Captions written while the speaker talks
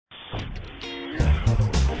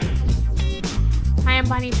I'm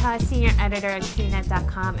Bonnie Cha, Senior Editor at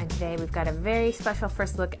CNET.com, and today we've got a very special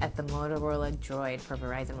first look at the Motorola Droid for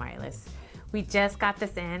Verizon Wireless. We just got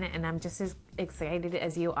this in, and I'm just as excited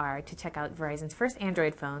as you are to check out Verizon's first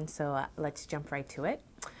Android phone, so let's jump right to it.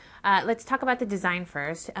 Let's talk about the design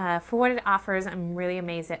first. For what it offers, I'm really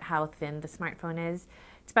amazed at how thin the smartphone is.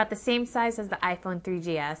 It's about the same size as the iPhone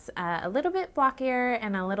 3GS, a little bit blockier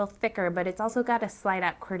and a little thicker, but it's also got a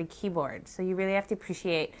slide-out QWERTY keyboard, so you really have to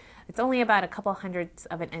appreciate it's only about a couple hundredths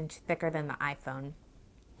of an inch thicker than the iPhone.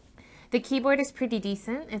 The keyboard is pretty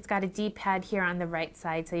decent. It's got a D-pad here on the right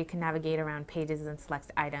side so you can navigate around pages and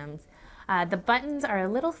select items. The buttons are a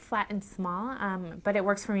little flat and small, but it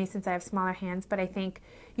works for me since I have smaller hands, but I think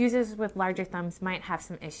users with larger thumbs might have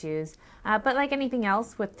some issues. But like anything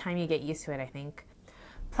else, with time you get used to it, I think.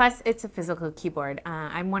 Plus, it's a physical keyboard.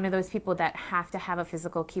 I'm one of those people that have to have a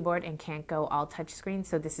physical keyboard and can't go all touchscreen,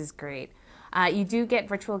 so this is great. You do get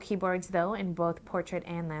virtual keyboards, though, in both portrait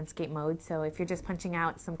and landscape mode, so if you're just punching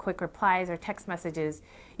out some quick replies or text messages,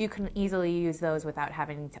 you can easily use those without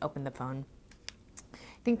having to open the phone.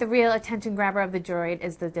 I think the real attention grabber of the Droid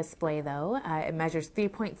is the display, though. It measures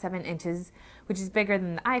 3.7 inches, which is bigger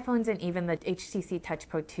than the iPhones and even the HTC Touch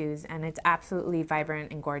Pro 2s, and it's absolutely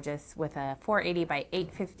vibrant and gorgeous with a 480 by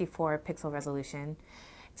 854 pixel resolution.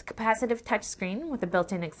 It's a capacitive touchscreen with a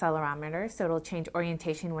built-in accelerometer, so it'll change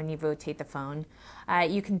orientation when you rotate the phone.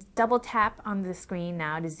 You can double tap on the screen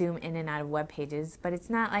now to zoom in and out of web pages, but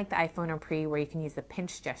it's not like the iPhone or Pre where you can use the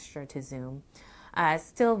pinch gesture to zoom.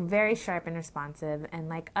 Still very sharp and responsive, and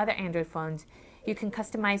like other Android phones, you can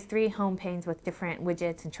customize 3 home panes with different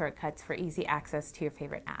widgets and shortcuts for easy access to your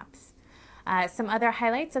favorite apps. Some other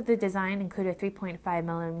highlights of the design include a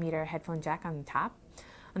 3.5mm headphone jack on the top.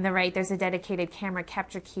 On the right, there's a dedicated camera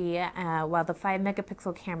capture key, while the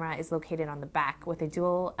 5-megapixel camera is located on the back with a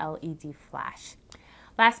dual LED flash.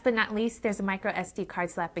 Last but not least, there's a micro SD card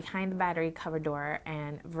slot behind the battery cover door,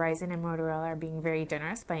 and Verizon and Motorola are being very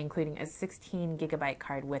generous by including a 16GB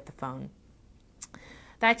card with the phone.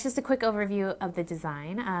 That's just a quick overview of the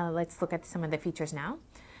design. Let's look at some of the features now.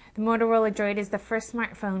 The Motorola Droid is the first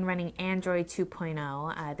smartphone running Android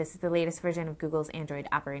 2.0. This is the latest version of Google's Android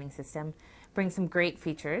operating system. Brings some great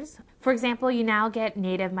features. For example, you now get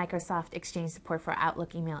native Microsoft Exchange support for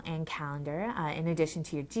Outlook, email, and calendar, in addition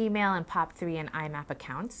to your Gmail and POP3 and IMAP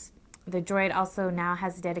accounts. The Droid also now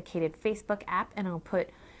has a dedicated Facebook app, and it'll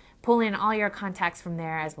pull in all your contacts from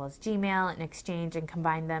there, as well as Gmail and Exchange, and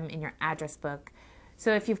combine them in your address book.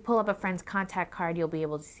 So if you pull up a friend's contact card, you'll be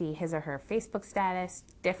able to see his or her Facebook status,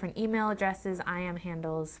 different email addresses, IM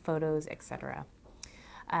handles, photos, etc.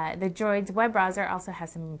 The Droid's web browser also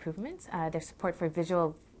has some improvements. There's support for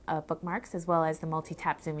visual bookmarks, as well as the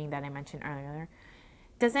multi-tap zooming that I mentioned earlier.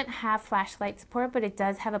 It doesn't have flashlight support, but it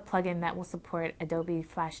does have a plugin that will support Adobe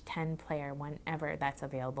Flash 10 Player whenever that's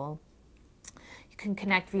available. You can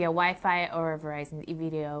connect via Wi-Fi or Verizon's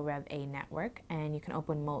eVideo Rev A network, and you can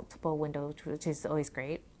open multiple windows, which is always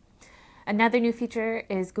great. Another new feature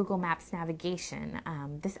is Google Maps navigation.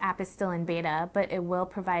 This app is still in beta, but it will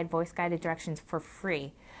provide voice-guided directions for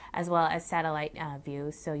free, as well as satellite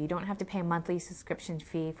views, so you don't have to pay a monthly subscription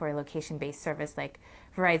fee for a location-based service like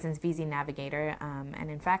Verizon's VZ Navigator,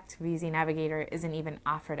 and in fact, VZ Navigator isn't even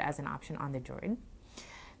offered as an option on the Droid.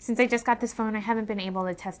 Since I just got this phone, I haven't been able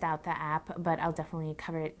to test out the app, but I'll definitely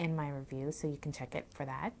cover it in my review, so you can check it for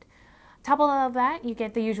that. On top of all of that, you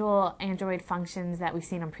get the usual Android functions that we've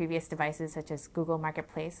seen on previous devices, such as Google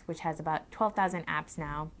Marketplace, which has about 12,000 apps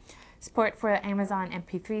now, support for Amazon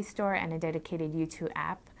MP3 store, and a dedicated YouTube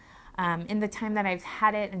app. In the time that I've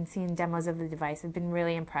had it and seen demos of the device, I've been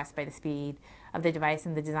really impressed by the speed of the device,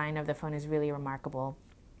 and the design of the phone is really remarkable.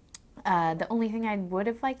 The only thing I would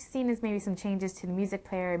have liked to see is maybe some changes to the music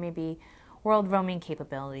player, maybe world roaming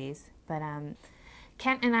capabilities. But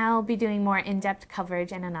Kent and I will be doing more in-depth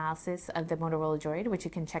coverage and analysis of the Motorola Droid, which you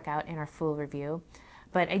can check out in our full review.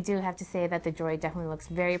 But I do have to say that the Droid definitely looks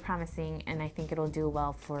very promising, and I think it'll do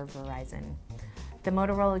well for Verizon. The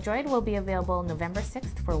Motorola Droid will be available November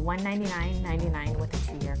 6th for $199.99 with a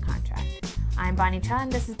 2-year contract. I'm Bonnie Cha,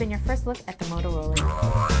 and this has been your first look at the Motorola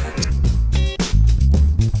Droid.